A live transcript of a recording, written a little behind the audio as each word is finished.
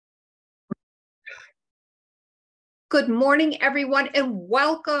Good morning, everyone, and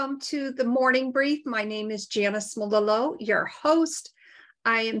welcome to the Morning Brief. My name is Janice Malillo, your host.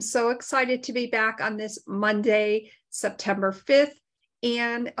 I am so excited to be back on this Monday, September 5th.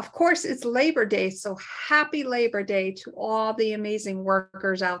 And of course, it's Labor Day. So happy Labor Day to all the amazing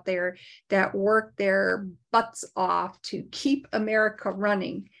workers out there that work their butts off to keep America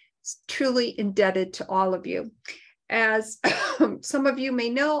running. It's truly indebted to all of you. As some of you may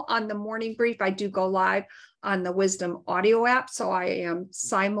know, on the Morning Brief, I do go live on the Wisdom audio app. So I am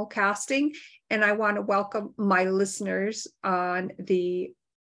simulcasting, and I want to welcome my listeners on the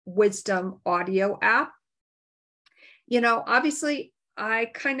Wisdom audio app. You know, obviously, I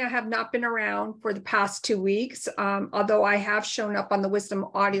kind of have not been around for the past 2 weeks, although I have shown up on the Wisdom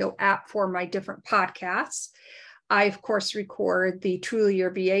audio app for my different podcasts. I, of course, record the Truly Your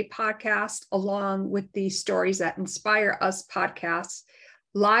VA podcast along with the Stories That Inspire Us podcasts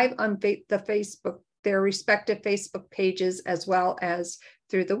live on the Facebook, their respective Facebook pages, as well as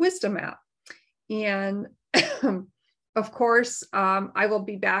through the Wisdom app. And of course, I will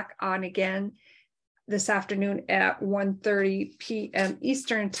be back on again this afternoon at 1:30 p.m.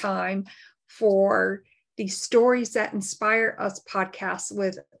 Eastern time for the Stories That Inspire Us podcast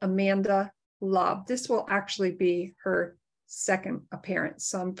with Amanda Love. This will actually be her second appearance,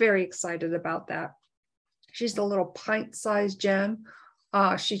 so I'm very excited about that. She's a little pint-sized gem.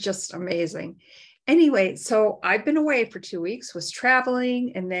 She's just amazing. Anyway, so I've been away for 2 weeks, was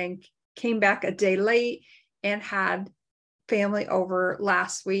traveling, and then came back a day late and had family over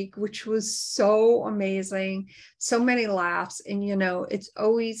last week, which was so amazing. So many laughs. And, you know, it's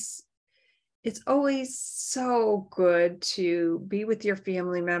always so good to be with your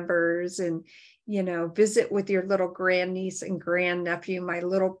family members and, you know, visit with your little grandniece and grandnephew, my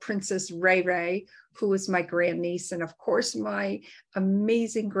little Princess Ray Ray, who is my grandniece, and of course, my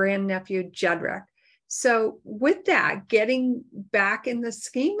amazing grandnephew, Jedrick. So with that, getting back in the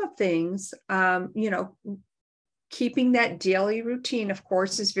scheme of things, you know, keeping that daily routine, of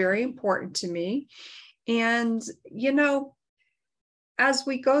course, is very important to me. And, you know, as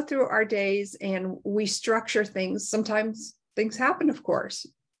we go through our days and we structure things, sometimes things happen, of course.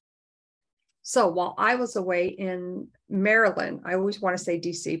 So while I was away in Maryland, I always want to say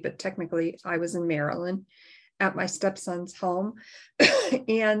DC, but technically I was in Maryland at my stepson's home.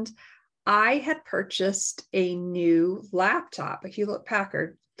 And I had purchased a new laptop, a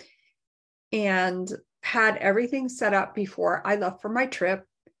Hewlett-Packard, and had everything set up before I left for my trip.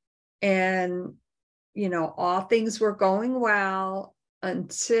 And, you know, all things were going well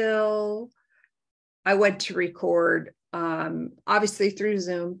until I went to record, obviously through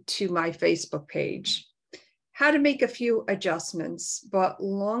Zoom, to my Facebook page. Had to make a few adjustments, but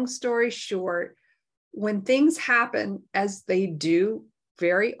long story short, when things happen, as they do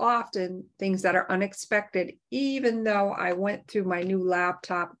very often, things that are unexpected, even though I went through my new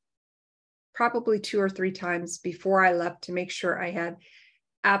laptop probably 2 or 3 times before I left to make sure I had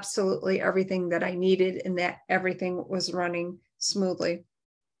absolutely everything that I needed and that everything was running smoothly.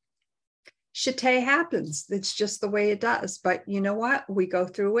 Shit happens. It's just the way it does. But you know what? We go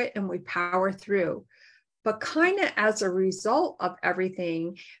through it and we power through. But kind of as a result of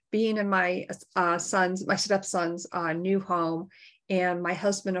everything, being in my stepson's new home, and my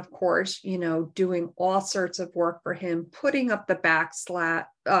husband, of course, you know, doing all sorts of work for him, putting up the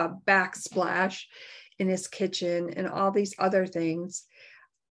backsplash in his kitchen and all these other things,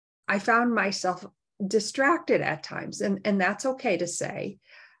 I found myself distracted at times, and that's okay to say.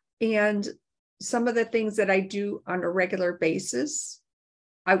 And some of the things that I do on a regular basis,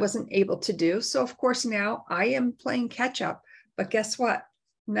 I wasn't able to do. So of course, now I am playing catch up, but guess what?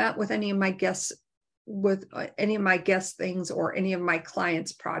 Not with any of my guests, with any of my guest things or any of my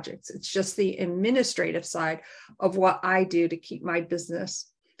clients' projects. It's just the administrative side of what I do to keep my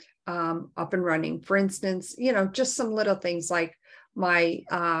business up and running. For instance, you know, just some little things like my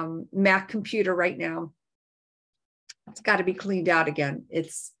Mac computer right now, it's got to be cleaned out again.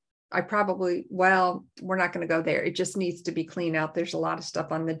 We're not going to go there. It just needs to be cleaned out. There's a lot of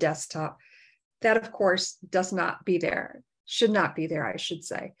stuff on the desktop that, of course, should not be there, I should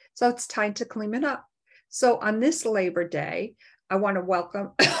say. So it's time to clean it up. So on this Labor Day, I want to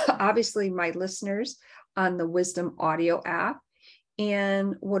welcome, obviously, my listeners on the Wisdom audio app,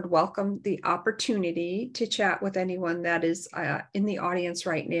 and would welcome the opportunity to chat with anyone that is in the audience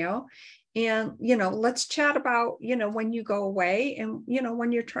right now. And, you know, let's chat about, you know, when you go away and, you know,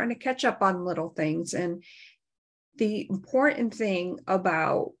 when you're trying to catch up on little things. And the important thing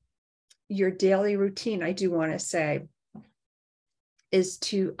about your daily routine, I do want to say, is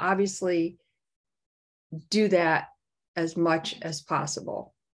to obviously do that as much as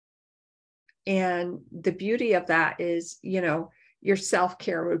possible. And the beauty of that is, your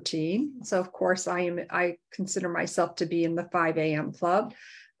self-care routine. So of course I consider myself to be in the 5 a.m. club,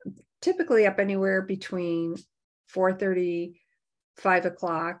 typically up anywhere between 4:30, 5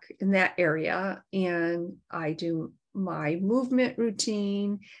 o'clock in that area. And I do my movement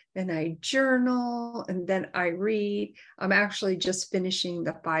routine, then I journal, and then I read. I'm actually just finishing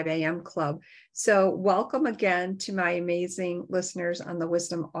the 5 a.m. club. So welcome again to my amazing listeners on the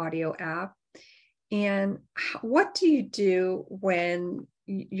Wisdom Audio app. And what do you do when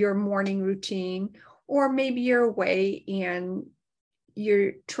your morning routine, or maybe you're away and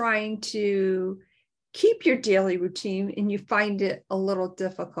you're trying to keep your daily routine and you find it a little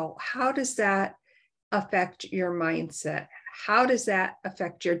difficult? How does that affect your mindset? How does that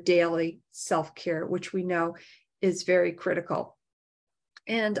affect your daily self-care, which we know is very critical?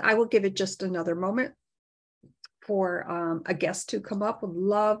 And I will give it just another moment for a guest to come up. Would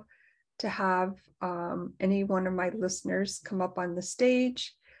love to have any one of my listeners come up on the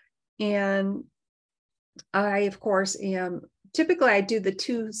stage. And I, of course, typically I do the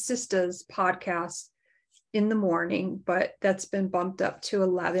Two Sisters podcast in the morning, but that's been bumped up to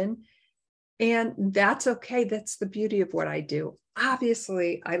 11. And that's okay. That's the beauty of what I do.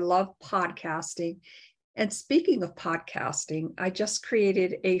 Obviously, I love podcasting. And speaking of podcasting, I just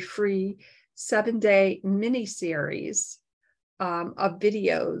created a free 7-day mini series of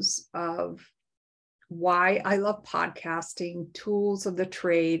videos of why I love podcasting, tools of the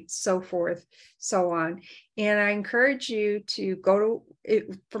trade, so forth, so on. And I encourage you to go to it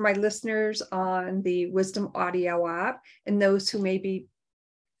for my listeners on the Wisdom Audio app, and those who may be,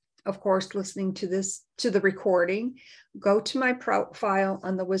 of course, listening to the recording, go to my profile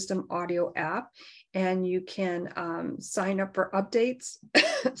on the Wisdom Audio app, and you can sign up for updates,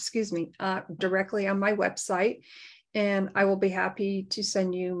 excuse me, directly on my website. And I will be happy to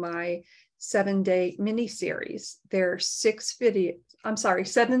send you my 7-day mini series. There are 7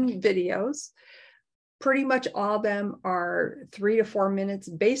 videos. Pretty much all of them are 3 to 4 minutes.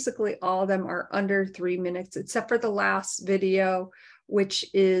 Basically, all of them are under 3 minutes, except for the last video, which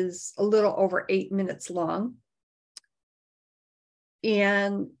is a little over 8 minutes long.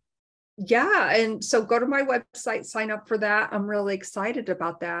 And yeah, and so go to my website, sign up for that. I'm really excited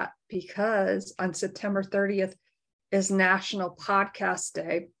about that because on September 30th is National Podcast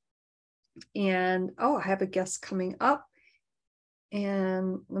Day. And I have a guest coming up.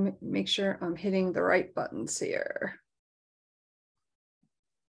 And let me make sure I'm hitting the right buttons here.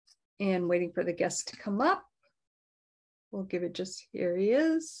 And waiting for the guest to come up. We'll give it here he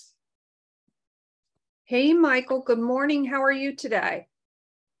is. Hey, Michael, good morning. How are you today?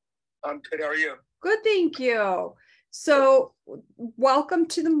 I'm good. How are you? Good, thank you. So welcome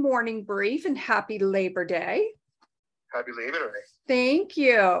to the morning brief and happy Labor Day. Happy Labor Day. Thank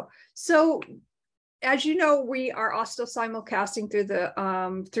you. So as you know, we are also simulcasting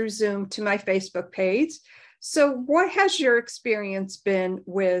through Zoom to my Facebook page. So what has your experience been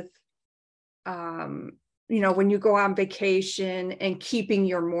with, when you go on vacation and keeping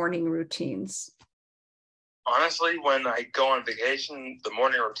your morning routines? Honestly, when I go on vacation, the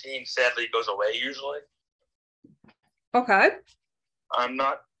morning routine sadly goes away usually. Okay.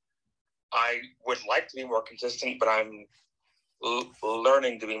 I would like to be more consistent, but I'm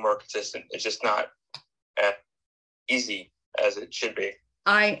learning to be more consistent. It's just not as easy as it should be.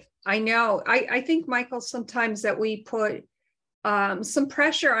 I know. I think, Michael, sometimes that we put some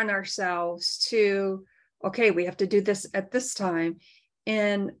pressure on ourselves to, okay, we have to do this at this time.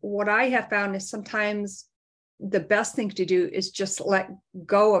 And what I have found is sometimes the best thing to do is just let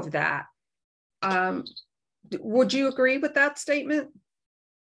go of that. Would you agree with that statement?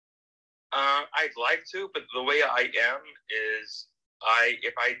 I'd like to, but the way I am is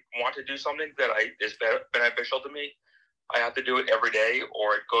if I want to do something that is beneficial to me, I have to do it every day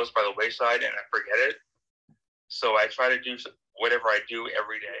or it goes by the wayside and I forget it. So I try to do whatever I do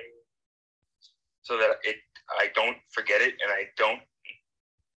every day so that I don't forget it and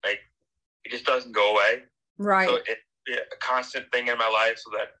it just doesn't go away. Right. So it's a constant thing in my life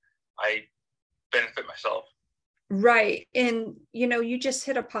so that I benefit myself. Right. And, you just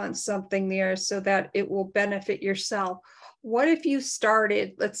hit upon something there so that it will benefit yourself. What if you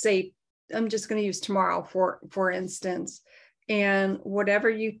started, let's say, I'm just going to use tomorrow for instance, and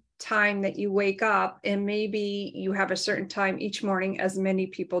whatever time that you wake up, and maybe you have a certain time each morning, as many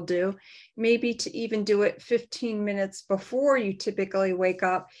people do, maybe to even do it 15 minutes before you typically wake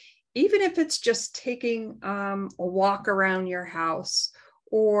up, even if it's just taking a walk around your house,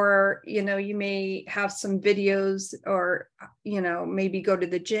 or, you may have some videos, or, maybe go to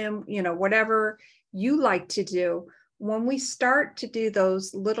the gym, whatever you like to do. When we start to do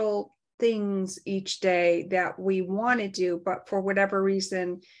those little things each day that we want to do, but for whatever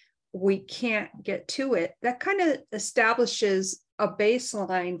reason, we can't get to it. That kind of establishes a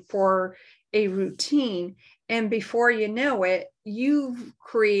baseline for a routine. And before you know it, you've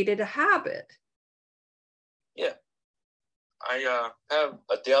created a habit. Yeah. I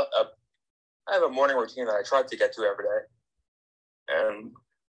have a morning routine that I try to get to every day. And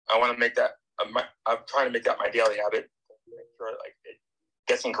I want to make that, I'm trying to make that my daily habit. Make sure like it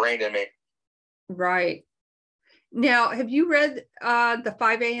gets ingrained in me. Right. Now, have you read the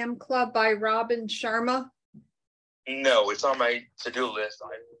 5 a.m. Club by Robin Sharma? No, it's on my to-do list.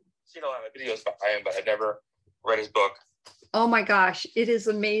 I've seen a lot of videos by him, but I've never read his book. Oh my gosh, it is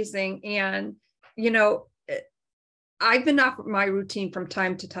amazing. And, I've been off my routine from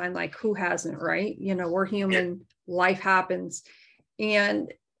time to time, like who hasn't, right? We're human, life happens.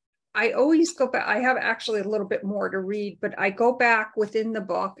 And I always go back. I have actually a little bit more to read, but I go back within the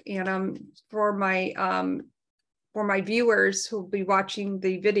book, and for my viewers who'll be watching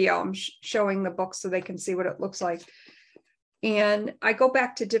the video, I'm showing the book so they can see what it looks like. And I go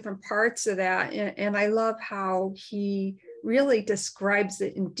back to different parts of that, and I love how he really describes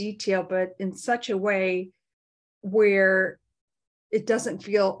it in detail, but in such a way where it doesn't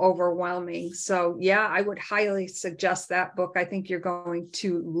feel overwhelming. So yeah, I would highly suggest that book. I think you're going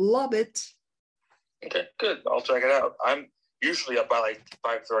to love it. Okay, good. I'll check it out. I'm usually up by like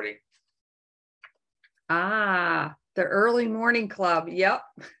 5:30. Ah, the early morning club. Yep.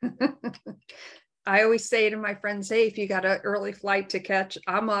 I always say to my friends, hey, if you got an early flight to catch,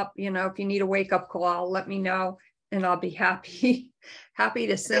 I'm up. If you need a wake up call, let me know, and I'll be happy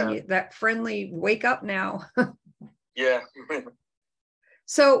to send you that friendly wake up now. Yeah.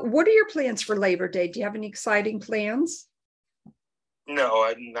 So what are your plans for Labor Day? Do you have any exciting plans? No,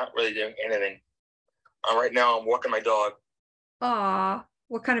 I'm not really doing anything. Right now, I'm walking my dog. Ah,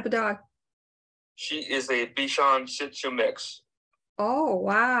 what kind of a dog? She is a Bichon Shih Tzu mix. Oh,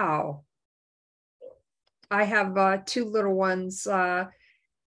 wow. I have two little ones.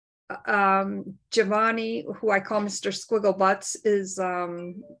 Giovanni, who I call Mr. Squiggle Butts, is,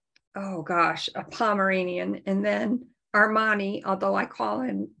 oh gosh, a Pomeranian. And then Armani, although I call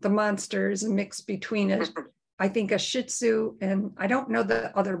him the monster, is a mix between I think a Shih Tzu, and I don't know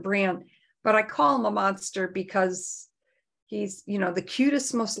the other brand, but I call him a monster because he's, the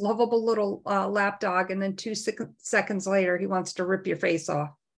cutest, most lovable little lap dog. And then 2 seconds later, he wants to rip your face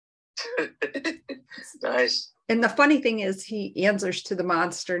off. Nice. And the funny thing is he answers to the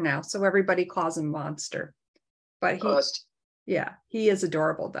monster now. So everybody calls him Monster, but he is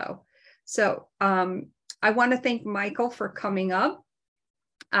adorable though. So I want to thank Michael for coming up.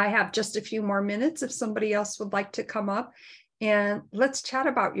 I have just a few more minutes if somebody else would like to come up, and let's chat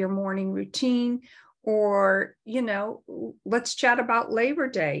about your morning routine, or, let's chat about Labor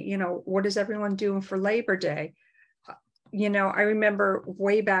Day. What is everyone doing for Labor Day? I remember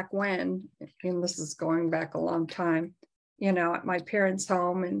way back when, and this is going back a long time, at my parents'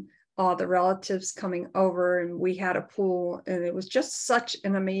 home, and all the relatives coming over, and we had a pool, and it was just such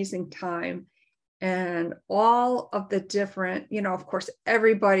an amazing time. And all of the different, of course,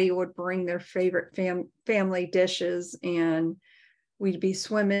 everybody would bring their favorite family dishes, and we'd be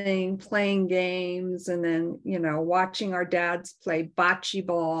swimming, playing games, and then, watching our dads play bocce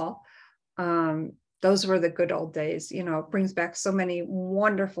ball. Those were the good old days. It brings back so many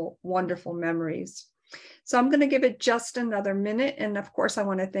wonderful, wonderful memories. So I'm going to give it just another minute. And of course, I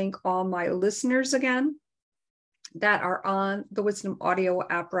want to thank all my listeners again that are on the Wisdom Audio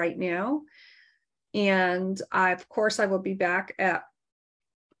app right now. And of course, I will be back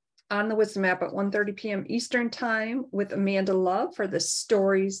on the Wisdom app at 1:30 p.m. Eastern Time with Amanda Love for the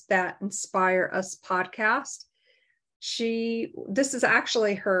Stories That Inspire Us podcast. This is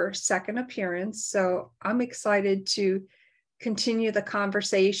actually her second appearance, so I'm excited to continue the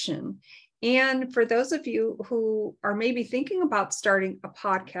conversation. And for those of you who are maybe thinking about starting a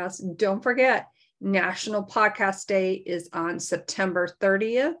podcast, don't forget, National Podcast Day is on September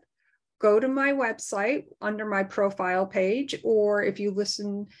 30th. Go to my website under my profile page, or if you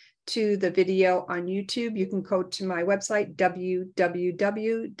listen to the video on YouTube, you can go to my website,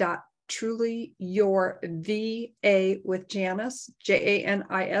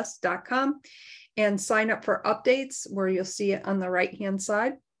 www.trulyyourva.com, and sign up for updates where you'll see it on the right-hand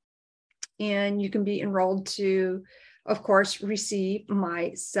side. And you can be enrolled to, of course, receive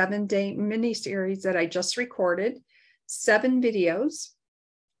my 7-day mini series that I just recorded, 7 videos.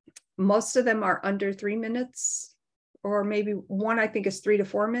 Most of them are under 3 minutes, or maybe one I think is 3 to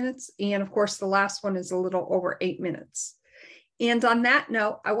 4 minutes. And of course, the last one is a little over 8 minutes. And on that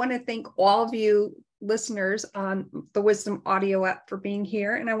note, I want to thank all of you listeners on the Wisdom Audio app for being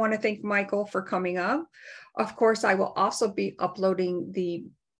here. And I want to thank Michael for coming up. Of course, I will also be uploading the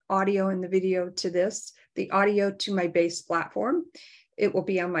audio and the video to the audio to my base platform. It will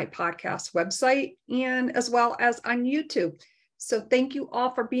be on my podcast website and as well as on YouTube. So thank you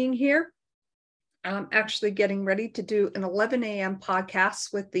all for being here. I'm actually getting ready to do an 11 a.m.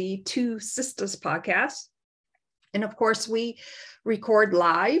 podcast with the Two Sisters podcast. And of course, we record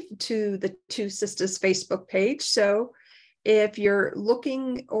live to the Two Sisters Facebook page. So if you're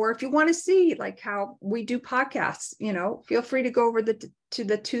looking, or if you want to see like how we do podcasts, feel free to go over to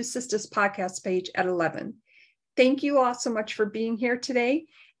the Two Sisters podcast page at 11. Thank you all so much for being here today.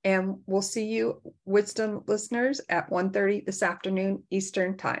 And we'll see you, Wisdom listeners, at 1:30 this afternoon,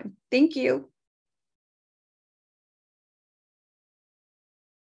 Eastern time. Thank you.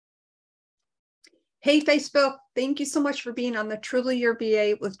 Hey, Facebook, thank you so much for being on the Truly Your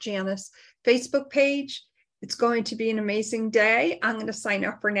VA with Janice Facebook page. It's going to be an amazing day. I'm going to sign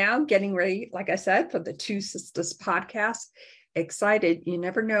up for now, getting ready, like I said, for the Two Sisters podcast. Excited. You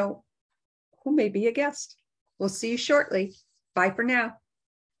never know who may be a guest. We'll see you shortly. Bye for now.